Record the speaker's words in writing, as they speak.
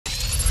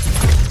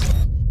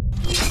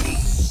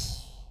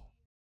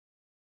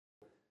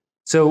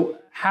So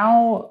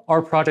how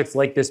are projects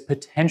like this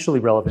potentially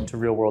relevant to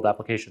real-world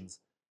applications?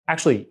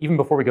 Actually, even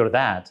before we go to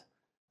that,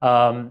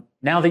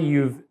 now that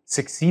you've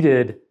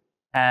succeeded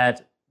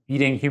at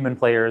beating human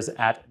players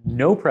at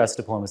no press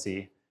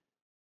diplomacy,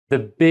 the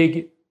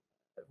big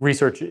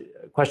research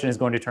question is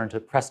going to turn to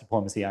press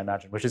diplomacy, I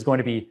imagine, which is going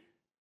to be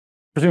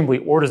presumably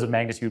orders of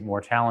magnitude more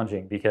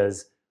challenging,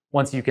 because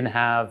once you can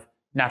have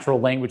natural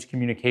language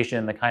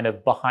communication, the kind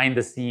of behind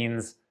the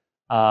scenes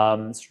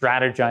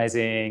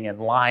strategizing and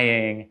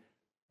lying,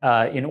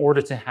 in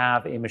order to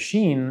have a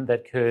machine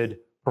that could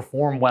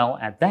perform well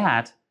at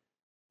that,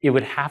 it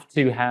would have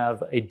to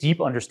have a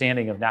deep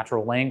understanding of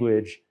natural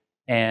language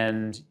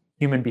and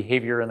human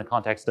behavior in the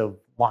context of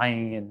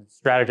lying and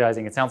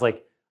strategizing. It sounds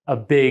like a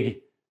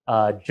big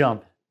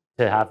jump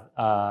to have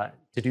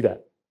to do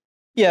that.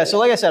 Yeah, so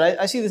like I said,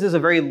 I see this as a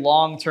very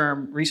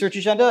long-term research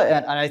agenda,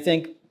 and I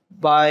think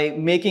by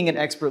making an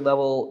expert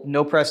level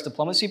no press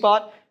diplomacy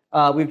bot,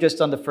 we've just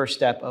done the first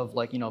step of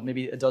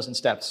maybe a dozen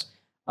steps.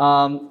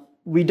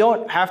 We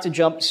don't have to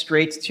jump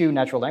straight to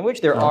natural language.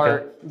 There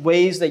are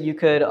ways that you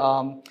could,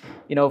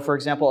 for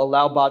example,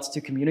 allow bots to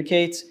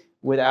communicate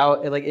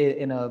without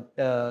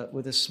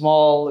with a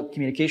small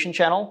communication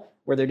channel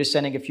where they're just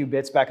sending a few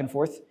bits back and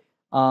forth.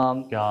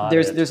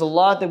 There's a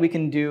lot that we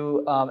can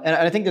do, and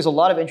I think there's a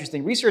lot of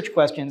interesting research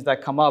questions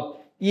that come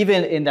up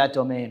even in that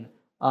domain.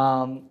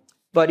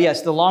 But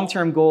yes, the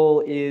long-term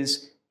goal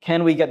is,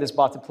 can we get this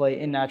bot to play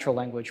in natural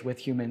language with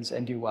humans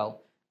and do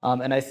well?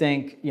 And I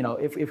think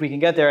if we can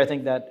get there, I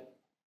think that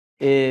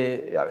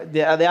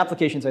the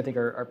applications I think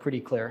are pretty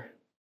clear.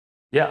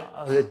 Yeah.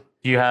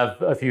 Do you have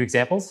a few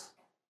examples?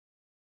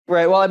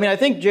 Right. Well, I mean, I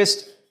think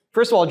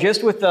first of all,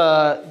 just with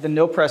the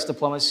no press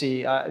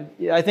diplomacy,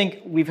 I think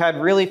we've had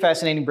really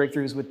fascinating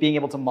breakthroughs with being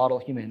able to model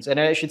humans. And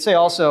I should say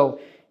also,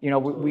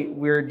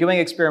 we're doing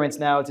experiments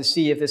now to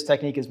see if this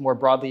technique is more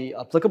broadly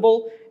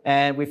applicable.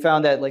 And we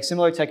found that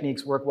similar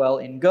techniques work well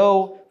in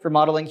Go for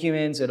modeling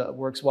humans. It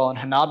works well in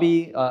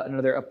Hanabi,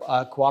 another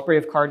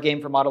cooperative card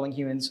game for modeling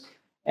humans.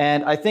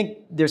 And I think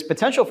there's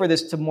potential for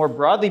this to more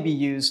broadly be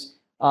used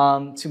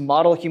to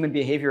model human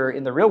behavior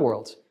in the real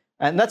world.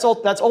 And that's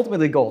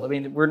ultimately the goal. I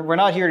mean, we're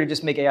not here to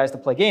just make AIs to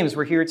play games.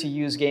 We're here to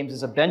use games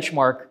as a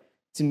benchmark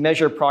to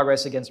measure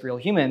progress against real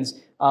humans,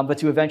 but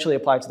to eventually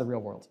apply it to the real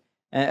world.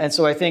 And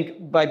so I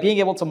think by being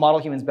able to model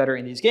humans better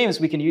in these games,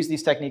 we can use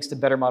these techniques to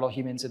better model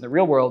humans in the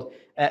real world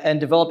and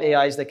develop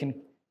AIs that can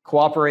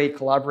collaborate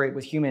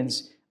with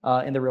humans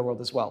in the real world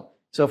as well.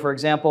 So for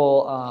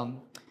example,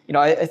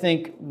 I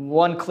think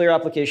one clear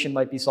application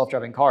might be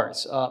self-driving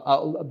cars.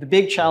 The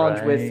big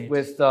challenge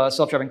with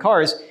self-driving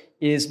cars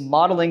is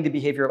modeling the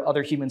behavior of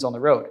other humans on the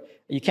road.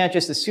 You can't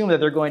just assume that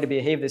they're going to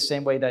behave the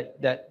same way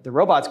that the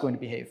robot's going to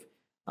behave.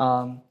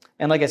 And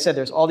like I said,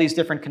 there's all these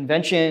different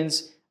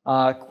conventions,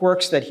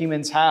 quirks that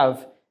humans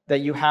have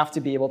that you have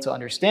to be able to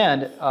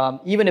understand,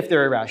 even if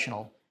they're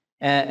irrational.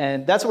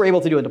 And that's what we're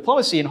able to do in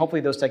diplomacy, and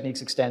hopefully those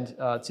techniques extend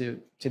to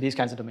these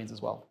kinds of domains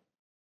as well.